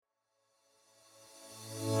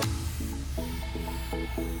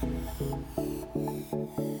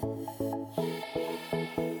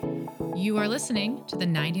You are listening to the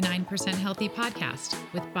 99% Healthy podcast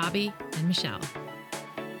with Bobby and Michelle.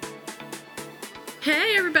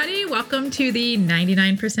 Hey, everybody. Welcome to the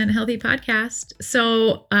 99% Healthy podcast.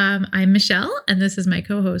 So I'm Michelle, and this is my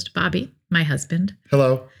co-host, Bobby, my husband.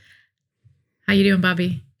 Hello. How you doing,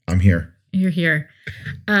 Bobby? I'm here. You're here.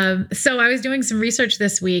 So I was doing some research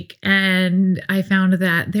this week, and I found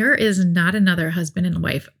that there is not another husband and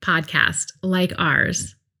wife podcast like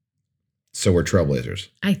ours. So we're trailblazers.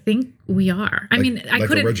 I think we are. I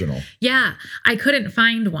couldn't. Original. Yeah, I couldn't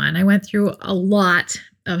find one. I went through a lot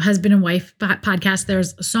of husband and wife podcasts.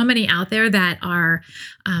 There's so many out there that are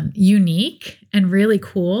unique and really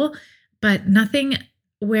cool, but nothing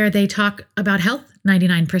where they talk about health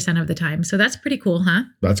 99% of the time. So that's pretty cool, huh?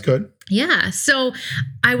 That's good. Yeah. So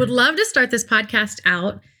I would love to start this podcast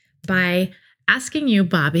out by asking you,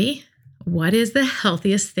 Bobby, what is the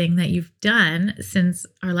healthiest thing that you've done since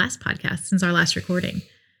our last podcast, since our last recording?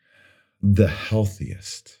 The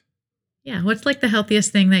healthiest. Yeah. What's like the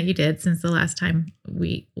healthiest thing that you did since the last time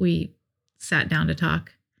we sat down to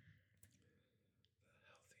talk?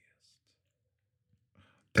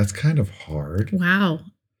 That's kind of hard. Wow.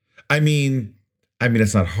 I mean,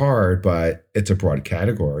 it's not hard, but it's a broad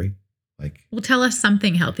category. Well, tell us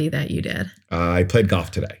something healthy that you did. I played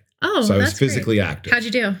golf today. Oh, so I was that's physically great. active. How'd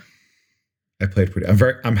you do? I played pretty.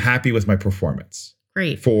 I'm happy with my performance.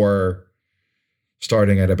 Great. For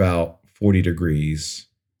starting at about 40 degrees.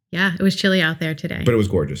 Yeah, it was chilly out there today. But it was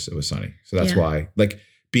gorgeous. It was sunny. So that's why,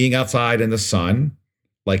 being outside in the sun,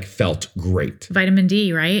 felt great. Vitamin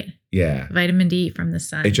D, right? Yeah. Vitamin D from the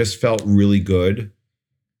sun. It just felt really good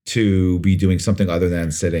to be doing something other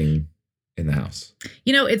than sitting in the house.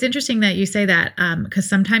 You know, it's interesting that you say that because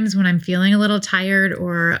sometimes when I'm feeling a little tired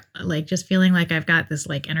or just feeling like I've got this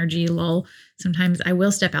energy lull, sometimes I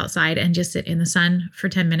will step outside and just sit in the sun for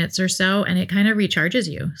 10 minutes or so, and it kind of recharges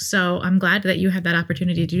you. So I'm glad that you had that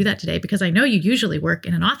opportunity to do that today, because I know you usually work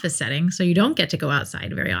in an office setting, so you don't get to go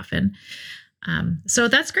outside very often. So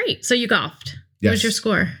that's great. So you golfed. Yes. What was your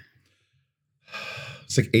score?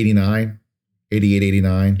 It's 88,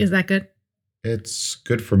 89. Is that good? It's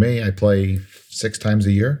good for me. I play 6 times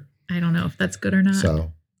a year. I don't know if that's good or not.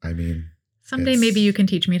 So, someday maybe you can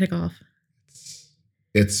teach me to golf.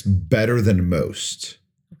 It's better than most.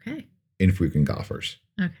 Okay. Infrequent golfers.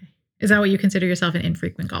 Okay. Is that what you consider yourself, an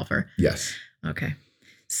infrequent golfer? Yes. Okay.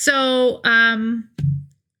 So,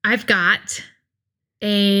 I've got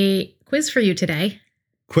a quiz for you today.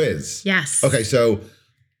 Quiz. Yes. Okay. So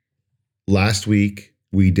last week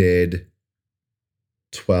we did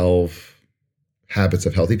 12 habits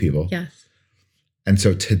of healthy people. Yes. And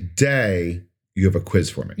so today you have a quiz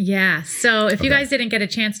for me. Yeah. So if you guys didn't get a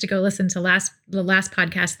chance to go listen to the last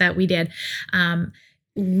podcast that we did,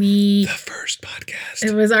 the first podcast.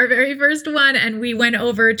 It was our very first one, and we went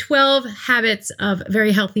over 12 habits of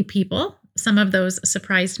very healthy people. Some of those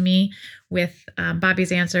surprised me with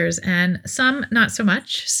Bobby's answers, and some not so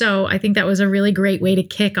much. So I think that was a really great way to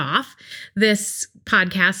kick off this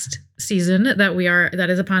podcast season that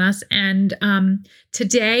is upon us. And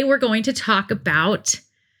today we're going to talk about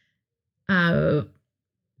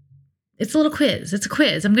it's a little quiz. It's a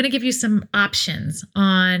quiz. I'm going to give you some options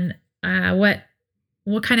on what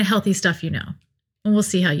kind of healthy stuff you know, and we'll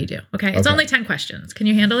see how you do. Okay. It's only 10 questions. Can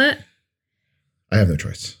you handle it? I have no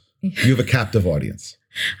choice. You have a captive audience.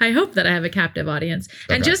 I hope that I have a captive audience.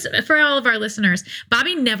 Okay. And just for all of our listeners,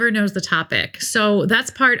 Bobby never knows the topic. So that's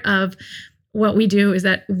part of what we do, is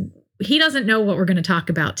that he doesn't know what we're going to talk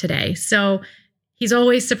about today. So he's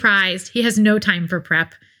always surprised. He has no time for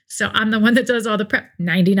prep. So I'm the one that does all the prep,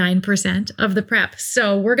 99% of the prep.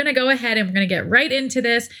 So we're going to go ahead and we're going to get right into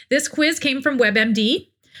this. This quiz came from WebMD.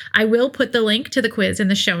 I will put the link to the quiz in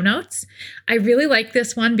the show notes. I really like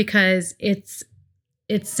this one because it's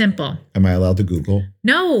simple. Am I allowed to Google?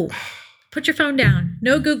 No. Put your phone down.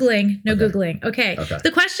 No Googling. No Googling. Okay.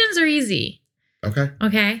 The questions are easy. Okay.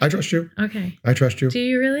 Okay. I trust you. Okay. I trust you. Do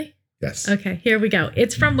you really? Yes. Okay, here we go.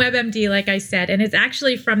 It's from WebMD, like I said, and it's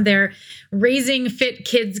actually from their Raising Fit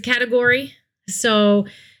Kids category. So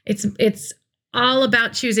it's all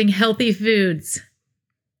about choosing healthy foods.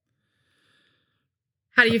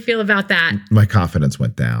 How do you feel about that? My confidence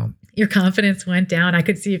went down. Your confidence went down. I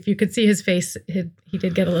could see, if you could see his face, he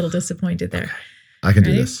did get a little disappointed there. Okay. I can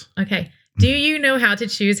do this. Okay. Do you know how to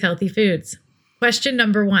choose healthy foods? Question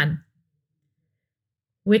number 1.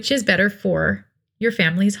 Which is better for your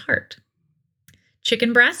family's heart?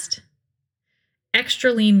 Chicken breast,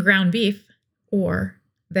 extra lean ground beef, or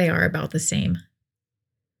they are about the same?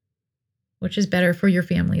 Which is better for your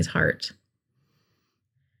family's heart?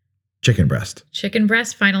 Chicken breast. Chicken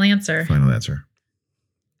breast, final answer. Final answer.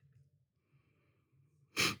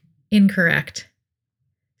 Incorrect.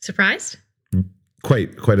 Surprised?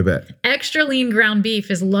 Quite a bit. Extra lean ground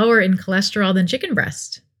beef is lower in cholesterol than chicken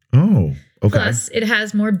breast. Oh, okay. Plus, it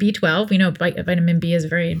has more B12. We know vitamin B is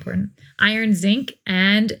very important. Iron, zinc,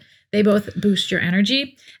 and they both boost your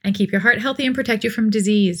energy and keep your heart healthy and protect you from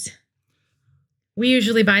disease. We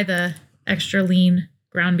usually buy the extra lean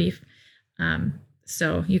ground beef.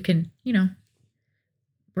 So you can,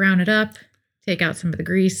 brown it up, take out some of the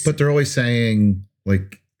grease. But they're always saying,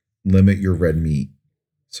 like, limit your red meat.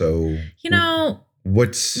 So,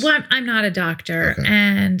 well, I'm not a doctor, Okay.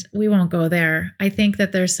 and we won't go there. I think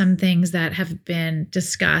that there's some things that have been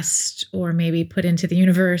discussed or maybe put into the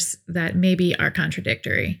universe that maybe are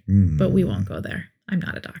contradictory, but we won't go there. I'm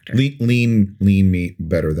not a doctor. Lean meat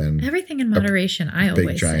better than Everything in moderation, I big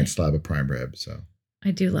always giant say. slab of prime rib. So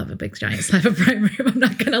I do love a big giant slab of prime rib. I'm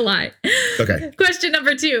not going to lie. Okay. Question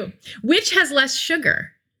number 2. Which has less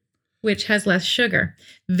sugar?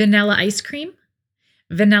 Vanilla ice cream,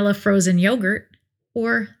 vanilla frozen yogurt,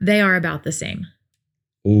 or they are about the same?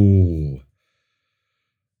 Ooh.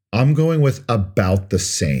 I'm going with about the You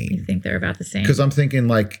same. think they're about the same? Because I'm thinking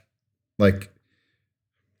like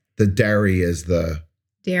the dairy is the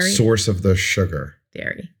Dairy? source of the sugar.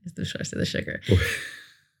 Dairy is the source of the sugar.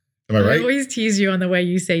 Am I I right? always tease you on the way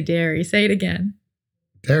you say dairy. Say it again.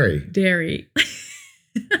 Dairy. Dairy.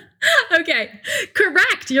 Okay.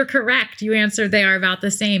 Correct. You're correct. You answered they are about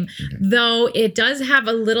the same. Okay. Though it does have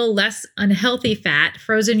a little less unhealthy fat.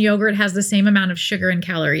 Frozen yogurt has the same amount of sugar and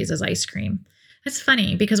calories as ice cream. That's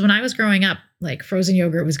funny because when I was growing up, like frozen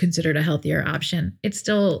yogurt was considered a healthier option. It's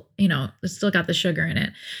still, it's still got the sugar in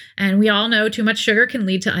it. And we all know too much sugar can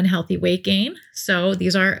lead to unhealthy weight gain. So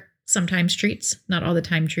these are sometimes treats, not all the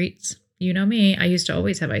time treats. You know me, I used to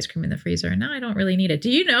always have ice cream in the freezer, and now I don't really need it.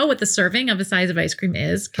 Do you know what the serving of a size of ice cream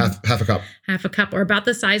is? Half a cup. Half a cup, or about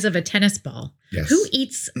the size of a tennis ball. Yes. Who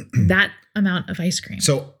eats that amount of ice cream?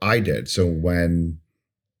 So I did. So when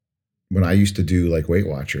I used to do like Weight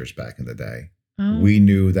Watchers back in the day, we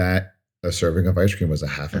knew that a serving of ice cream was a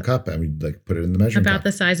half a cup, and we'd like put it in the measuring cup. About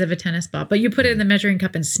the size of a tennis ball. But you put it in the measuring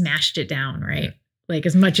cup and smashed it down, right? Yeah. Like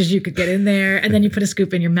as much as you could get in there, and then you put a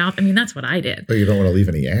scoop in your mouth. I mean, that's what I did. But you don't want to leave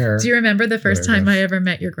any air. Do you remember the first time I ever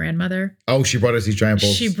met your grandmother? Oh, she brought us these giant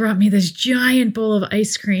bowls. She brought me this giant bowl of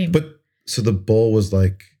ice cream. But so the bowl was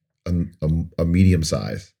like a medium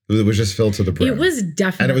size. It was just filled to the brim. It was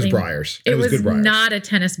definitely, and it was Breyers. It was was good Breyers. Not a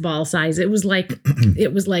tennis ball size. It was like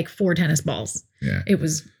 4 tennis balls. Yeah. It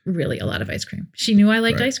was really a lot of ice cream. She knew I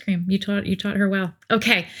liked Right. ice cream. You taught her well.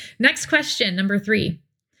 Okay. Next question, number 3.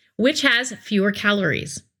 Which has fewer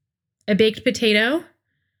calories? A baked potato,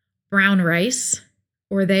 brown rice,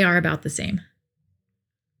 or they are about the same?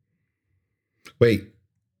 Wait,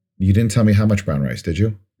 you didn't tell me how much brown rice, did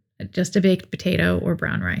you? Just a baked potato or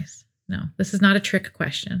brown rice. No, this is not a trick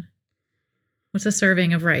question. What's a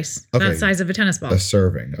serving of rice? Okay. That size of a tennis ball. A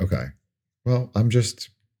serving. Okay. Well, I'm just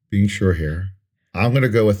being sure here. I'm going to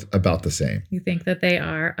go with about the same. You think that they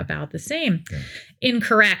are about the same. Okay.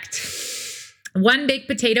 Incorrect. One baked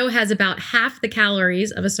potato has about half the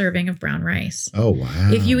calories of a serving of brown rice. Oh, wow.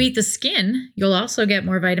 If you eat the skin, you'll also get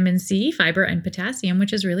more vitamin C, fiber, and potassium,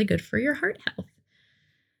 which is really good for your heart health.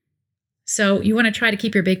 So you want to try to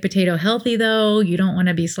keep your baked potato healthy, though. You don't want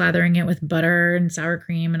to be slathering it with butter and sour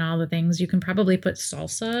cream and all the things. You can probably put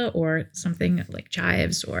salsa or something like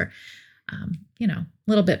chives or, a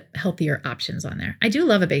little bit healthier options on there. I do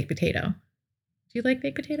love a baked potato. Do you like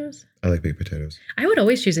baked potatoes? I like baked potatoes. I would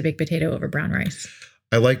always choose a baked potato over brown rice.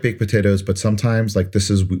 I like baked potatoes, but sometimes like this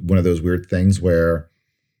is one of those weird things where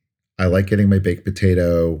I like getting my baked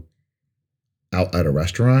potato out at a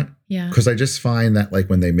restaurant. Yeah. Because I just find that like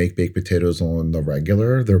when they make baked potatoes on the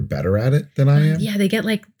regular, they're better at it than I am. Yeah, they get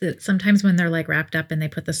like sometimes when they're like wrapped up and they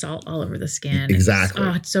put the salt all over the skin. Exactly.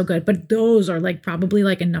 It's so good. But those are like probably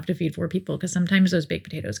like enough to feed 4 people because sometimes those baked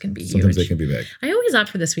potatoes can be Sometimes huge. they can be big. I always opt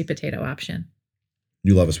for the sweet potato option.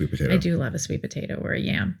 You love a sweet potato. I do love a sweet potato or a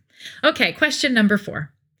yam. Okay, question number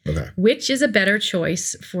 4. Okay. Which is a better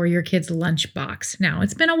choice for your kids' lunchbox? Now,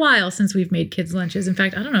 it's been a while since we've made kids' lunches. In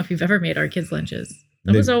fact, I don't know if you've ever made our kids' lunches.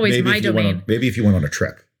 That was always my domain. Maybe if you went on a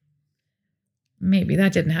trip. Maybe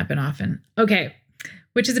that didn't happen often. Okay.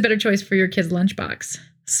 Which is a better choice for your kids' lunchbox?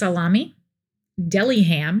 Salami, deli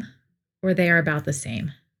ham, or they are about the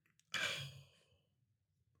same?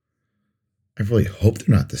 I really hope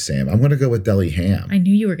they're not the same. I'm going to go with deli ham. I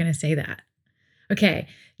knew you were going to say that. Okay.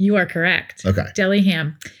 You are correct. Okay. Deli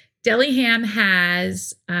ham. Deli ham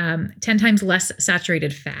has 10 times less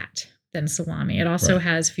saturated fat than salami. It also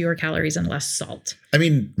has fewer calories and less salt. I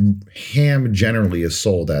mean, ham generally is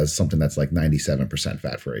sold as something that's like 97%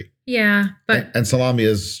 fat free. Yeah, but and salami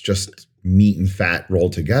is just meat and fat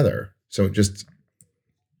rolled together. So just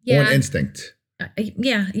on instinct.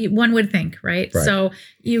 One would think, right? So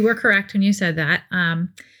you were correct when you said that. And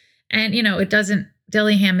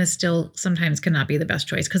deli ham is still sometimes cannot be the best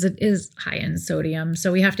choice because it is high in sodium.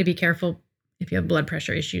 So we have to be careful if you have blood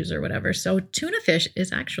pressure issues or whatever. So tuna fish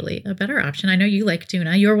is actually a better option. I know you like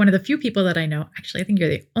tuna. You're one of the few people that I know. Actually, I think you're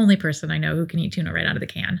the only person I know who can eat tuna right out of the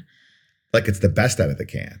can. Like it's the best out of the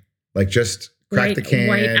can. Like just crack the can.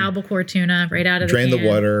 White albacore tuna right out of the can. Drain the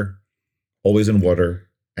water, always in water.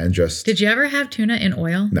 And just... Did you ever have tuna in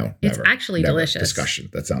oil? No, never. It's actually delicious. Discussion.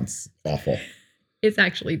 That sounds awful. It's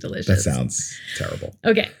actually delicious. That sounds terrible.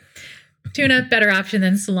 Okay. Tuna, better option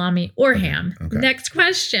than salami or ham. Okay. Next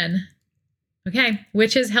question. Okay.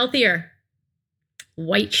 Which is healthier?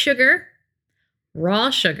 White sugar, raw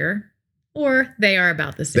sugar, or they are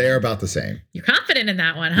about the same? They are about the same. You're confident in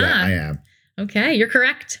that one, huh? Yeah, I am. Okay. You're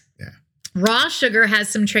correct. Yeah. Raw sugar has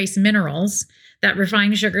some trace minerals that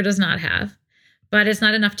refined sugar does not have. But it's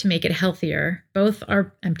not enough to make it healthier. Both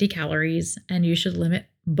are empty calories, and you should limit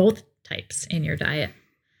both types in your diet.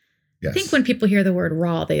 Yes. I think when people hear the word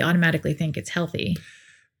raw, they automatically think it's healthy.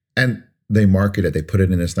 And they market it. They put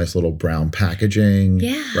it in this nice little brown packaging.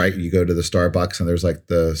 Yeah. Right? You go to the Starbucks, and there's like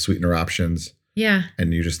the sweetener options. Yeah.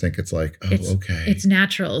 And you just think it's like, okay. It's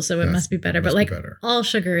natural, so it must be better. But like all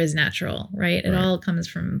sugar is natural, right? It all comes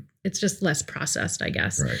from, it's just less processed, I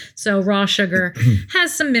guess. Right. So raw sugar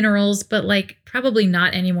has some minerals, but like probably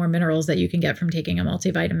not any more minerals that you can get from taking a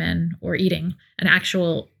multivitamin or eating an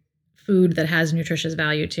actual food that has nutritious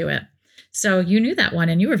value to it. So you knew that one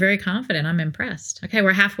and you were very confident. I'm impressed. Okay,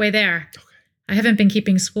 we're halfway there. Okay. I haven't been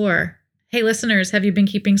keeping score. Hey, listeners, have you been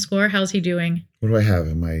keeping score? How's he doing? What do I have?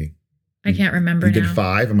 I can't remember now. You did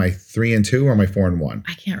 5. Am I 3 and 2 or am I 4 and 1?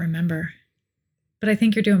 I can't remember. But I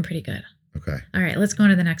think you're doing pretty good. Okay. All right, let's go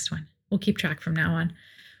on to the next one. We'll keep track from now on.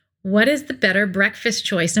 What is the better breakfast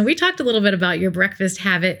choice? Now, we talked a little bit about your breakfast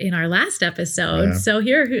habit in our last episode. Yeah. So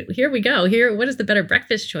here we go. What is the better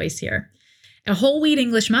breakfast choice here? A whole wheat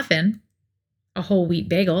English muffin, a whole wheat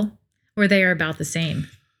bagel, or they are about the same?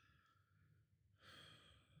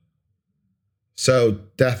 So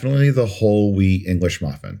definitely the whole wheat English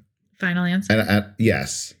muffin. Final answer? And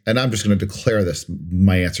yes. And I'm just going to declare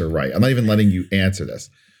my answer right. I'm not even letting you answer this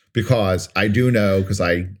because I do know, because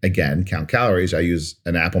I, again, count calories. I use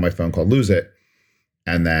an app on my phone called Lose It,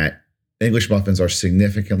 and that English muffins are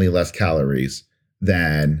significantly less calories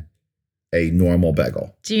than a normal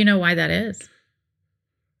bagel. Do you know why that is?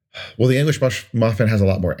 Well, the English muffin has a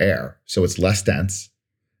lot more air, so it's less dense.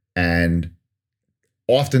 And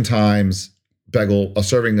oftentimes,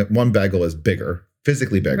 one bagel is bigger.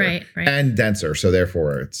 Physically bigger, right. And denser. So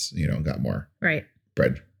therefore it's, got more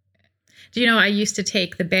bread. Do you know, I used to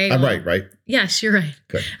take the bagel. I'm right? Yes, you're right.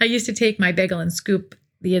 Good. I used to take my bagel and scoop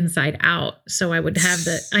the inside out. So I would have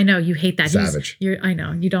I know you hate that. Savage. I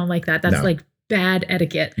know you don't like that. That's like bad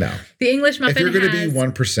etiquette. No. The English muffin If you're going to be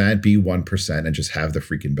 1%, be 1% and just have the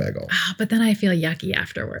freaking bagel. But then I feel yucky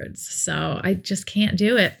afterwards. So I just can't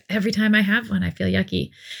do it. Every time I have one, I feel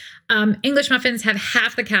yucky. English muffins have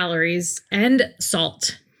half the calories and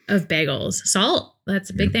salt of bagels. Salt, that's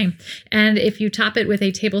a big thing. And if you top it with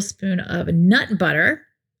a tablespoon of nut butter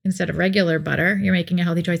instead of regular butter, you're making a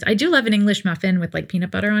healthy choice. I do love an English muffin with like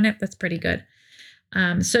peanut butter on it. That's pretty good.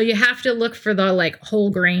 So you have to look for the like whole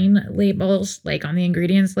grain labels, like on the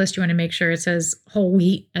ingredients list. You want to make sure it says whole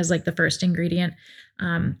wheat as like the first ingredient.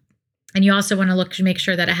 And you also want to look to make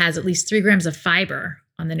sure that it has at least 3 grams of fiber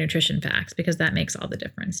on the nutrition facts, because that makes all the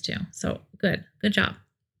difference too. So good job.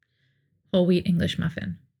 Whole wheat English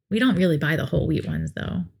muffin. We don't really buy the whole wheat ones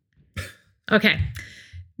though. Okay.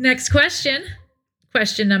 Next question.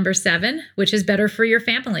 Question number 7, which is better for your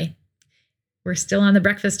family? We're still on the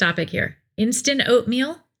breakfast topic here. Instant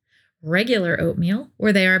oatmeal, regular oatmeal,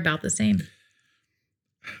 or they are about the same?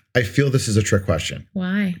 I feel this is a trick question.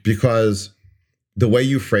 Why? Because the way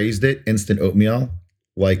you phrased it, instant oatmeal,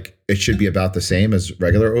 like it should be about the same as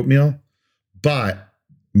regular oatmeal, but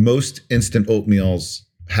most instant oatmeals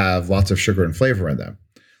have lots of sugar and flavor in them.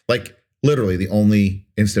 Like literally the only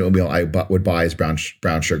instant oatmeal I would buy is brown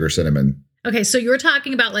sugar, cinnamon. Okay, so you're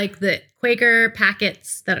talking about like the Quaker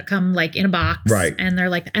packets that come like in a box. Right. And they're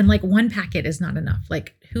like, one packet is not enough.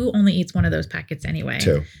 Like who only eats one of those packets anyway?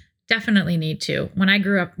 2. Definitely need 2. When I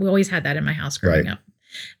grew up, we always had that in my house growing up.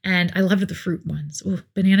 And I loved the fruit ones. Ooh,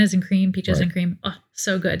 bananas and cream, peaches and cream. Oh,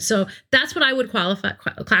 so good. So that's what I would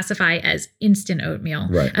classify as instant oatmeal,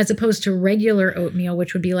 as opposed to regular oatmeal,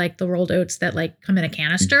 which would be like the rolled oats that like come in a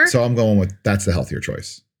canister. So I'm going with that's the healthier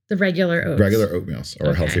choice. The regular oats. Regular oatmeals are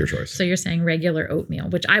a healthier choice. So you're saying regular oatmeal,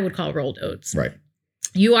 which I would call rolled oats. Right.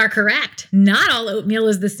 You are correct. Not all oatmeal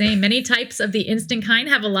is the same. Many types of the instant kind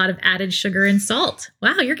have a lot of added sugar and salt.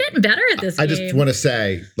 Wow, you're getting better at this I game. just want to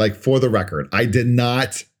say, like, for the record, I did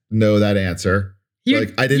not know that answer. I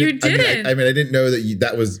didn't. You didn't. I didn't know that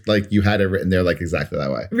that was like you had it written there like exactly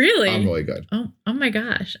that way. Really? I'm really good. Oh my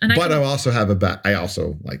gosh! And I also have I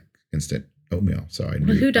also like instant oatmeal, so I knew.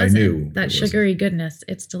 Well, who doesn't? I knew that sugary goodness.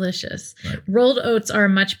 It's delicious. Right. Rolled oats are a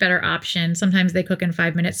much better option. Sometimes they cook in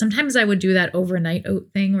 5 minutes. Sometimes I would do that overnight oat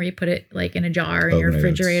thing where you put it like in a jar in your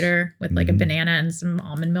refrigerator with like a banana and some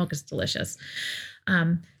almond milk. It's delicious.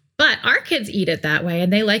 But our kids eat it that way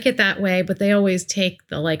and they like it that way, but they always take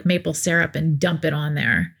the like maple syrup and dump it on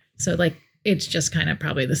there. So like it's just kind of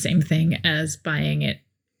probably the same thing as buying it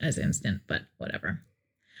as instant, but whatever.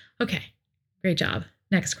 Okay, great job.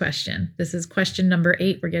 Next question. This is question number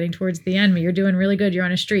 8. We're getting towards the end, but you're doing really good. You're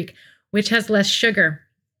on a streak. Which has less sugar?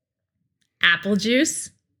 Apple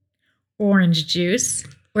juice, orange juice,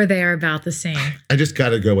 or they are about the same? I just got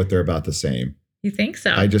to go with they're about the same. You think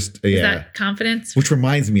so? Is that confidence? Which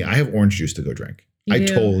reminds me, I have orange juice to go drink. I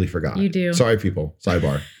totally forgot. You do. Sorry, people.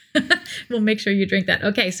 Sidebar. We'll make sure you drink that.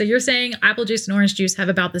 Okay, so you're saying apple juice and orange juice have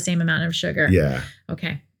about the same amount of sugar. Yeah.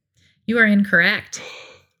 Okay. You are incorrect.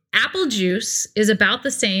 Apple juice is about the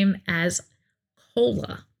same as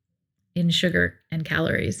cola in sugar and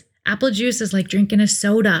calories. Apple juice is like drinking a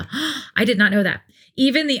soda. I did not know that.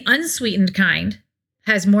 Even the unsweetened kind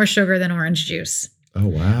has more sugar than orange juice. Oh,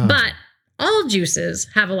 wow. But all juices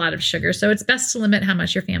have a lot of sugar, so it's best to limit how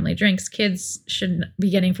much your family drinks. Kids should be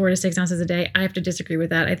getting 4 to 6 ounces a day. I have to disagree with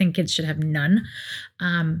that. I think kids should have none.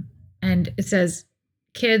 And it says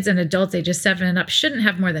kids and adults ages 7 and up shouldn't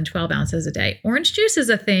have more than 12 ounces a day. Orange juice is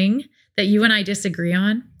a thing that you and I disagree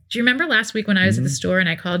on. Do you remember last week when I was at the store and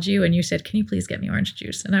I called you and you said, can you please get me orange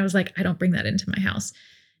juice? And I was like, I don't bring that into my house.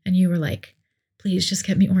 And you were like, please just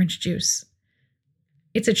get me orange juice.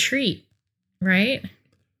 It's a treat, right?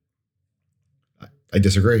 I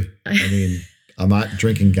disagree. I mean, I'm not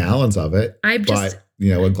drinking gallons of it, but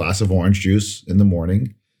a glass of orange juice in the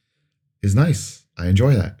morning is nice. I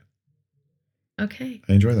enjoy that. Okay.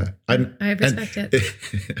 I enjoy that. I respect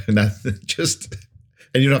it. And that's just,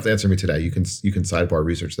 and you don't have to answer me today. You can sidebar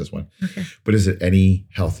research this one. Okay. But is it any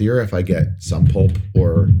healthier if I get some pulp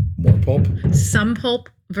or more pulp? Some pulp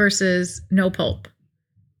versus no pulp.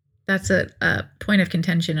 That's a point of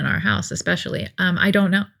contention in our house, especially. I don't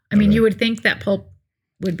know. I mean, you would think that pulp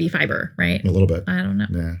would be fiber, right? A little bit. I don't know.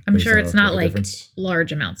 Yeah, I'm sure it's not like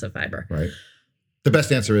large amounts of fiber. Right. The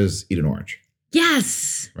best answer is eat an orange.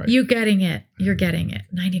 Yes. Right. You getting it. You're getting it.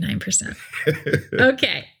 99%.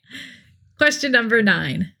 Okay. Question number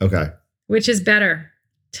 9. Okay. Which is better?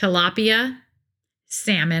 Tilapia,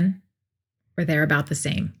 salmon, or they're about the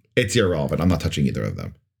same? It's irrelevant. I'm not touching either of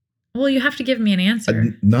them. Well, you have to give me an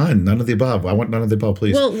answer. None of the above. I want none of the above,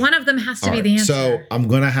 please. Well, one of them has to be the answer. So I'm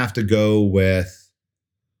going to have to go with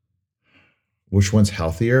which one's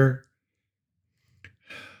healthier.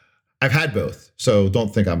 I've had both. So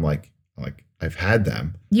don't think I'm like I've had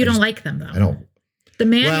them. You don't like them, though. I don't. The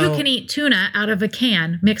man who can eat tuna out of a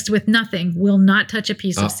can mixed with nothing will not touch a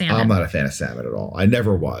piece of salmon. I'm not a fan of salmon at all. I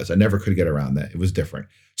never was. I never could get around that. It was different.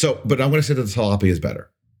 So, but I'm going to say that the tilapia is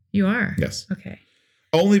better. You are? Yes. Okay.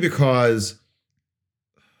 Only because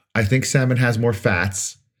I think salmon has more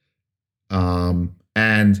fats. And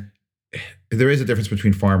there is a difference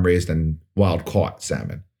between farm raised and wild caught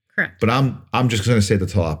salmon. Correct. But I'm just going to say the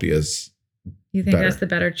tilapia is You think better. That's the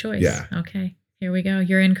better choice? Yeah. Okay. Here we go.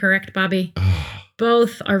 You're incorrect, Bobby.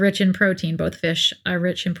 Both are rich in protein. Both fish are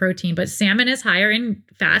rich in protein, but salmon is higher in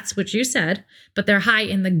fats, which you said, but they're high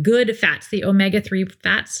in the good fats, the omega-3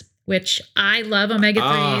 fats, which I love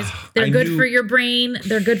omega-3s. They're good for your brain.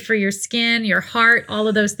 They're good for your skin, your heart, all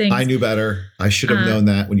of those things. I knew better. I should have known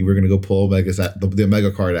that when you were going to go pull the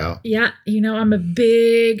omega card out. Yeah. I'm a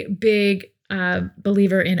big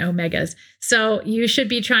believer in omegas. So you should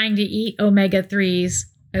be trying to eat omega-3s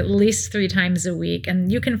at least 3 times a week. And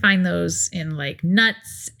you can find those in like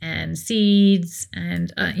nuts and seeds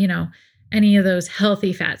and, any of those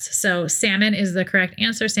healthy fats. So salmon is the correct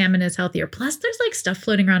answer. Salmon is healthier. Plus there's like stuff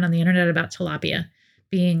floating around on the internet about tilapia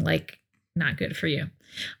being like not good for you.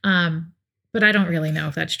 But I don't really know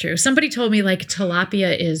if that's true. Somebody told me like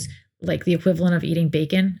tilapia is like the equivalent of eating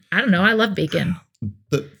bacon. I don't know. I love bacon.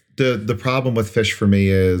 The problem with fish for me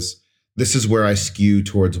is this is where I skew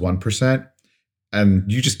towards 1%. And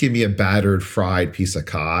you just give me a battered fried piece of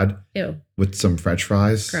cod with some French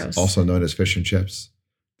fries, gross. Also known as fish and chips.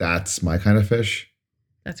 That's my kind of fish.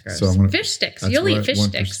 That's gross. So fish sticks. You'll eat fish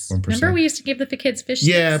sticks. 1%. Remember we used to give the kids fish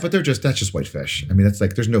sticks? Yeah, but that's just white fish. I mean, it's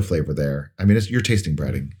like there's no flavor there. I mean, you're tasting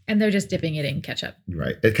breading. And they're just dipping it in ketchup.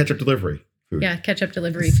 Right. Ketchup delivery food. Yeah, ketchup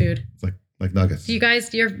delivery food. It's like nuggets. Do you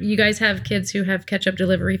guys have kids who have ketchup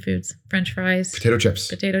delivery foods? French fries, Potato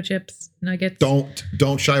chips, nuggets.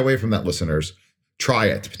 Don't shy away from that, listeners. Try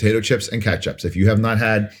it. Potato chips and ketchups. If you have not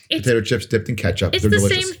had potato chips dipped in ketchup, it's they're the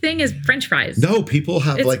delicious. Same thing as French fries. No, people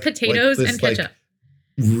have it's potatoes this, and ketchup.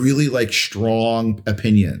 Really strong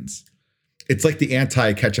opinions. It's like the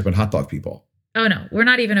anti-ketchup and hot dog people. Oh no, we're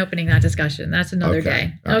not even opening that discussion. That's another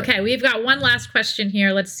day. All okay, right. We've got one last question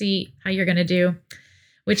here. Let's see how you're going to do.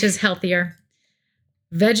 Which is healthier?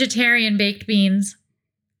 Vegetarian baked beans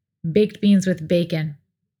with bacon,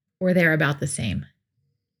 or they're about the same?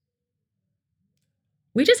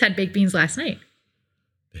 We just had baked beans last night.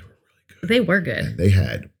 They were really good. They were good. And they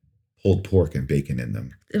had pulled pork and bacon in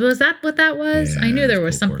them. Was that what that was? Yeah, I knew there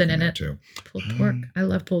was pulled pork something in it. Too. Pulled pork. I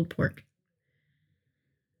love pulled pork.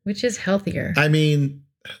 Which is healthier? I mean,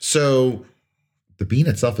 so the bean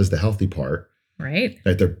itself is the healthy part. Right.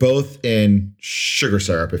 They're both in sugar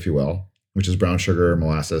syrup, if you will, which is brown sugar,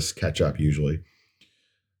 molasses, ketchup usually.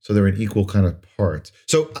 So they're in equal kind of parts.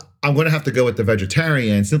 So I'm going to have to go with the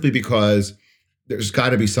vegetarian simply because there's got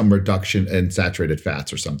to be some reduction in saturated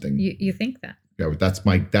fats or something. You think that? Yeah, that's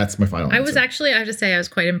my final answer. I was actually, I have to say, I was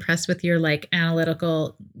quite impressed with your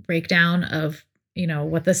analytical breakdown of,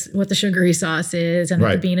 what the sugary sauce is and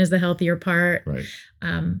that the bean is the healthier part. Right.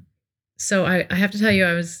 So I have to tell you,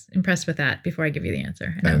 I was impressed with that before I give you the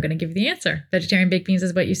answer. And I'm going to give you the answer. Vegetarian baked beans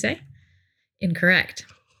is what you say? Incorrect.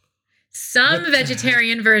 Some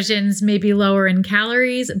vegetarian versions may be lower in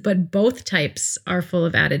calories, but both types are full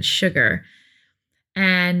of added sugar.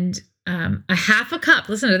 And a half a cup,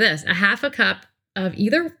 listen to this, a half a cup of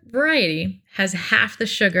either variety has half the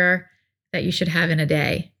sugar that you should have in a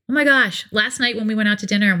day. Oh my gosh. Last night when we went out to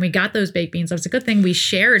dinner and we got those baked beans, it was a good thing we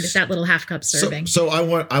shared that little half cup serving. So I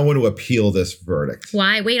want to appeal this verdict.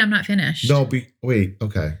 Why? Wait, I'm not finished. No, wait.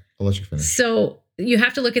 Okay. I'll let you finish. So you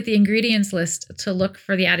have to look at the ingredients list to look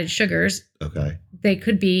for the added sugars. Okay. They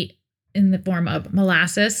could be in the form of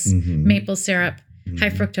molasses, maple syrup, high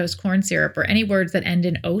fructose corn syrup, or any words that end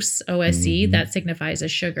in OSE, O-S-E, that signifies a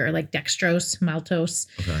sugar, like dextrose, maltose,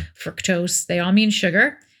 fructose. They all mean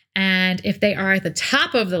sugar. And if they are at the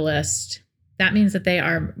top of the list, that means that they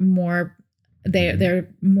are they're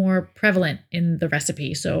more prevalent in the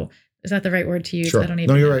recipe. So is that the right word to use? Sure. I don't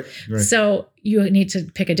even know. You're right. So you need to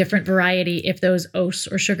pick a different variety if those OSE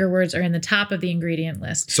or sugar words are in the top of the ingredient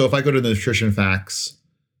list. So if I go to the nutrition facts,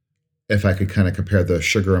 if I could kind of compare the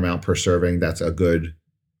sugar amount per serving, that's a good.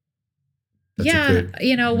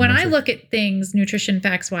 When I look at things nutrition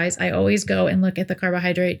facts wise, I always go and look at the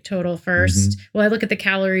carbohydrate total first. Well, I look at the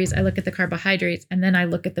calories, I look at the carbohydrates, and then I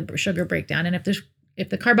look at the sugar breakdown. And if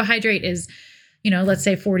the carbohydrate is, let's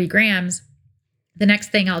say 40 grams, the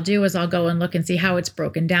next thing I'll do is I'll go and look and see how it's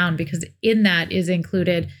broken down, because in that is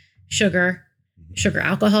included sugar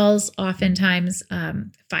alcohols, oftentimes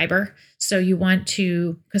fiber. So you want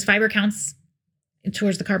to, because fiber counts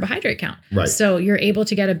towards the carbohydrate count. Right. So you're able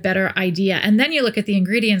to get a better idea. And then you look at the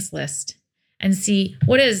ingredients list and see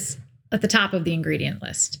what is at the top of the ingredient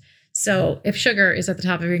list. So if sugar is at the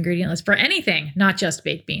top of your ingredient list for anything, not just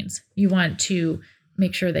baked beans, you want to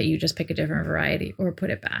make sure that you just pick a different variety or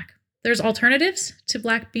put it back. There's alternatives to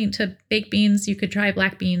baked beans. You could try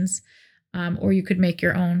black beans, or you could make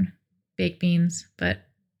your own baked beans, but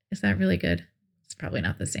is that really good? It's probably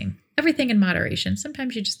not the same. Everything in moderation.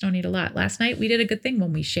 Sometimes you just don't need a lot. Last night we did a good thing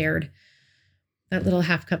when we shared that little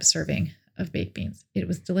half cup serving of baked beans. It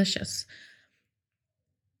was delicious.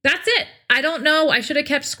 That's it. I don't know. I should have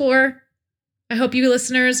kept score. I hope you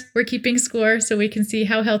listeners were keeping score so we can see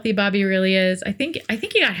how healthy Bobby really is. I think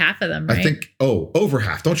you got half of them, right? I think, over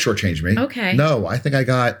half. Don't shortchange me. Okay. No, I think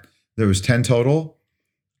there was 10 total,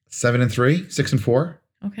 7 and 3, 6 and 4.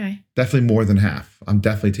 Okay. Definitely more than half. I'm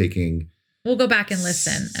definitely taking. We'll go back and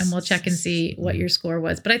listen and we'll check and see what your score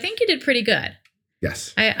was. But I think you did pretty good.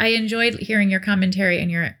 Yes. I enjoyed hearing your commentary and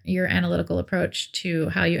your analytical approach to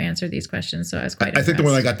how you answered these questions. So I was quite impressed. I think the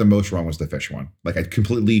one I got the most wrong was the fish one. Like I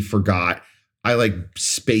completely forgot. I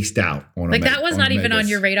spaced out on that was not even on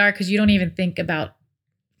your radar because you don't even think about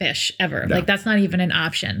fish ever. No. Like that's not even an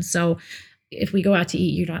option. So if we go out to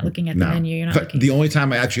eat, you're not looking at the menu. You're not looking. The only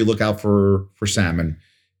time I actually look out for salmon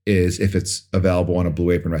is if it's available on a Blue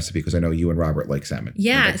Apron recipe, because I know you and Robert like salmon.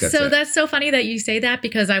 Yeah. That's so funny that you say that,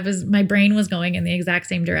 because my brain was going in the exact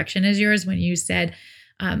same direction as yours when you said,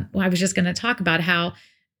 I was just going to talk about how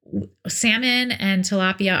salmon and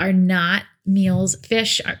tilapia are not meals.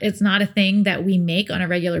 Fish, it's not a thing that we make on a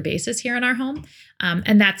regular basis here in our home.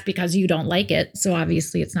 And that's because you don't like it. So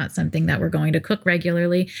obviously it's not something that we're going to cook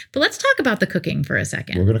regularly. But let's talk about the cooking for a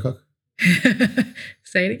second. We're going to cook?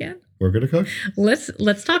 Say it again. We're going to cook.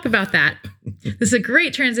 Let's talk about that. This is a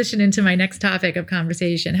great transition into my next topic of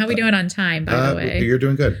conversation. How are we doing on time, by the way? You're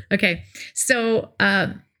doing good. Okay. So,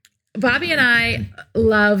 Bobby and I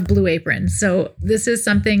love Blue Apron. So this is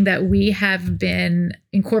something that we have been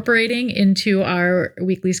incorporating into our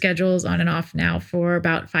weekly schedules on and off now for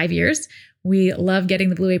about 5 years. We love getting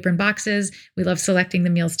the Blue Apron boxes. We love selecting the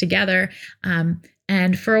meals together.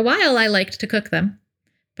 And for a while, I liked to cook them,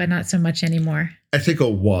 but not so much anymore. I think a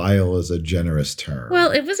while is a generous term.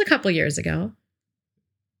 Well, it was a couple years ago.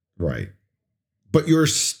 Right. But your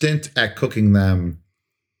stint at cooking them,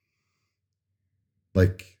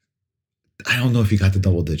 like, I don't know if you got the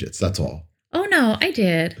double digits. That's all. Oh, no, I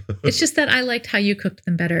did. It's just that I liked how you cooked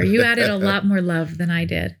them better. You added a lot more love than I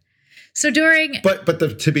did. So during... But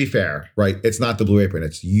to be fair, right, it's not the Blue Apron.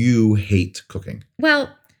 It's you hate cooking.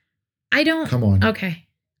 Well, I don't... Come on. Okay.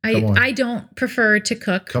 Come on. I don't prefer to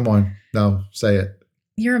cook. Come on. No, say it.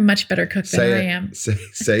 You're a much better cook than I am.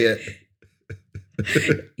 Say it.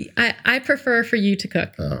 I prefer for you to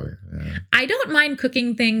cook. Oh, yeah. I don't mind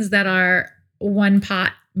cooking things that are one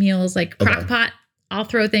pot meals, like crock pot. I'll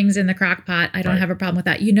throw things in the crock pot. I don't have a problem with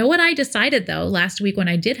that. You know what I decided, though, last week when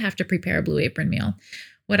I did have to prepare a Blue Apron meal?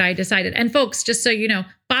 What I decided, and folks, just so you know,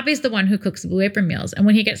 Bobby's the one who cooks the Blue Apron meals. And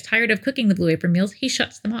when he gets tired of cooking the Blue Apron meals, he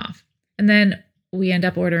shuts them off. And then we end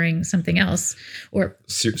up ordering something else or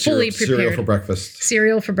fully prepared. Cereal for breakfast.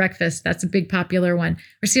 Cereal for breakfast. That's a big popular one.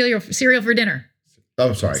 Or cereal for dinner.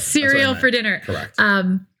 Oh, sorry. Cereal for dinner. Correct.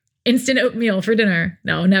 Instant oatmeal for dinner.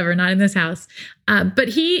 No, never. Not in this house. But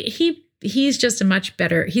he's just a much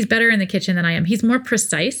better. He's better in the kitchen than I am. He's more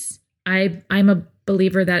precise. I'm a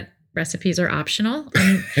believer that recipes are optional.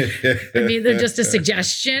 I mean, they're just a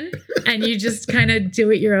suggestion, and you just kind of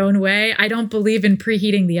do it your own way. I don't believe in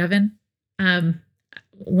preheating the oven.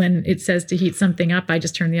 When it says to heat something up, I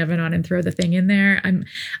just turn the oven on and throw the thing in there.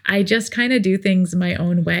 I just kind of do things my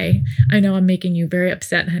own way. I know I'm making you very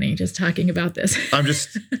upset, honey, just talking about this.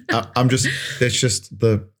 It's just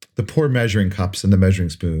the poor measuring cups and the measuring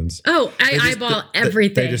spoons. Oh, eyeball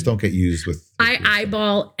everything. They just don't get used with. I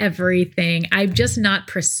eyeball everything. I'm just not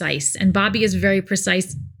precise. And Bobby is very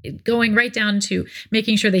precise, going right down to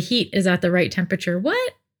making sure the heat is at the right temperature.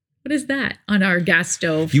 What is that on our gas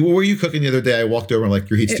stove? What were you cooking the other day? I walked over and like,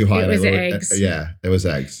 your heat's too high. It was eggs. Yeah, it was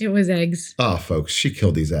eggs. It was eggs. Oh, folks, she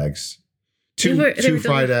killed these eggs. Two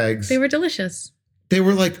fried eggs. They were delicious. They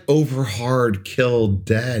were like over hard, killed,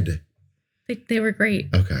 dead. They were great.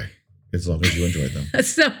 Okay. As long as you enjoyed them.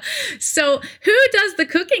 So who does the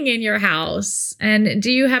cooking in your house? And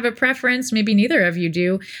do you have a preference? Maybe neither of you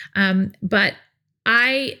do. But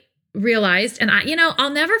I realized, and I'll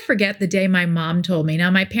never forget the day my mom told me.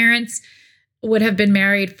 Now, my parents would have been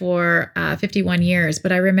married for 51 years,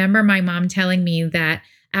 but I remember my mom telling me that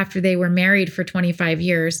after they were married for 25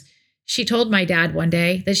 years, she told my dad one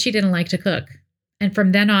day that she didn't like to cook. And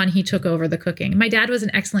from then on, he took over the cooking. My dad was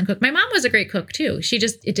an excellent cook. My mom was a great cook too.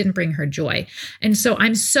 It didn't bring her joy. And so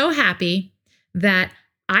I'm so happy that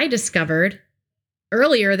I discovered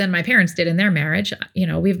earlier than my parents did in their marriage.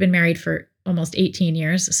 We've been married for almost 18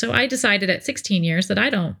 years. So I decided at 16 years that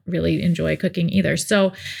I don't really enjoy cooking either.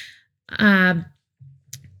 So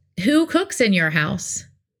who cooks in your house?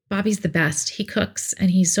 Bobby's the best. He cooks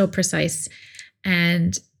and he's so precise.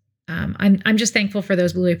 And I'm just thankful for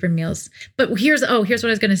those Blue Apron meals. But here's what I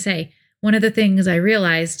was going to say. One of the things I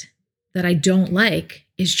realized that I don't like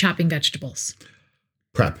is chopping vegetables.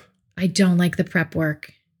 Prep. I don't like the prep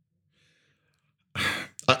work.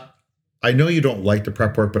 I know you don't like the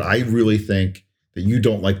prep work, but I really think that you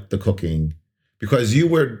don't like the cooking because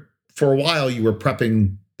for a while, you were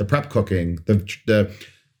prepping the prep cooking, the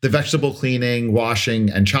vegetable cleaning, washing,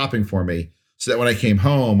 and chopping for me. So that when I came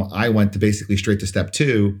home, I went to basically straight to step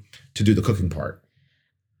 2 to do the cooking part.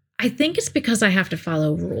 I think it's because I have to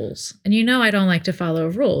follow rules. And I don't like to follow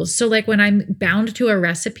rules. So like when I'm bound to a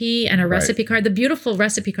recipe and a recipe card, the beautiful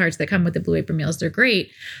recipe cards that come with the Blue Apron meals, they're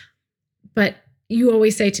great. But you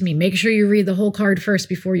always say to me, make sure you read the whole card first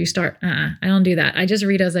before you start. I don't do that. I just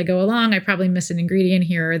read as I go along. I probably miss an ingredient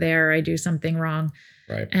here or there. Or I do something wrong.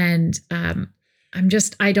 Right. And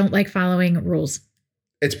I don't like following rules.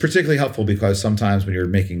 It's particularly helpful because sometimes when you're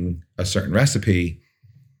making a certain recipe,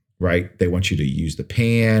 right, they want you to use the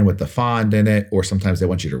pan with the fond in it, or sometimes they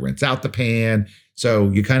want you to rinse out the pan. So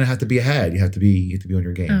you kind of have to be ahead. You have to be on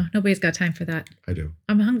your game. Oh, nobody's got time for that. I do.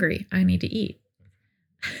 I'm hungry. I need to eat.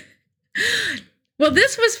 Well,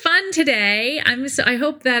 this was fun today. I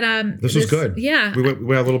hope that This was good. Yeah. We went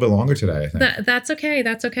a little bit longer today, I think. That's okay.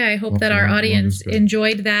 That's okay. I hope that our audience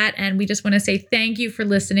enjoyed that. And we just want to say thank you for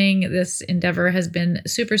listening. This endeavor has been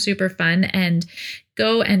super, super fun. And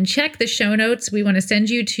go and check the show notes. We want to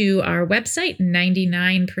send you to our website,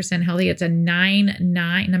 99% Healthy. It's a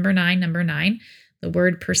number nine. The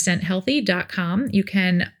word percenthealthy.com. You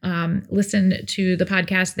can listen to the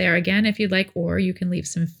podcast there again if you'd like, or you can leave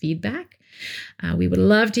some feedback. We would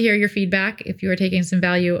love to hear your feedback if you are taking some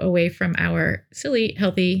value away from our silly,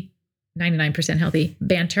 healthy, 99% healthy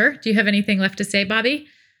banter. Do you have anything left to say, Bobby?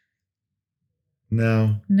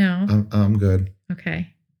 No. I'm good.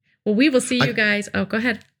 Okay. Well, we will see you guys. Oh, go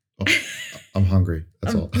ahead. Oh, I'm hungry.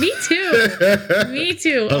 That's all. Me too. Me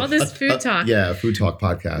too. All this food talk. Yeah, food talk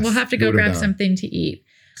podcast. We'll have to go grab something to eat.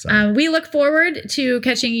 So. We look forward to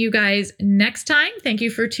catching you guys next time. Thank you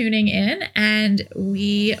for tuning in, and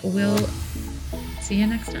we will see you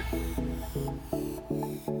next time.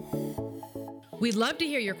 We'd love to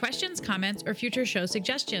hear your questions, comments, or future show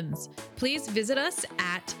suggestions. Please visit us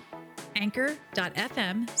at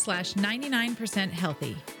anchor.fm/99%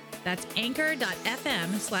 healthy. That's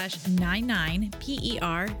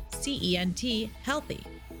anchor.fm/99PERCENT healthy.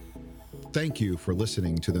 Thank you for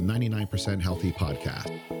listening to the 99% Healthy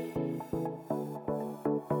podcast.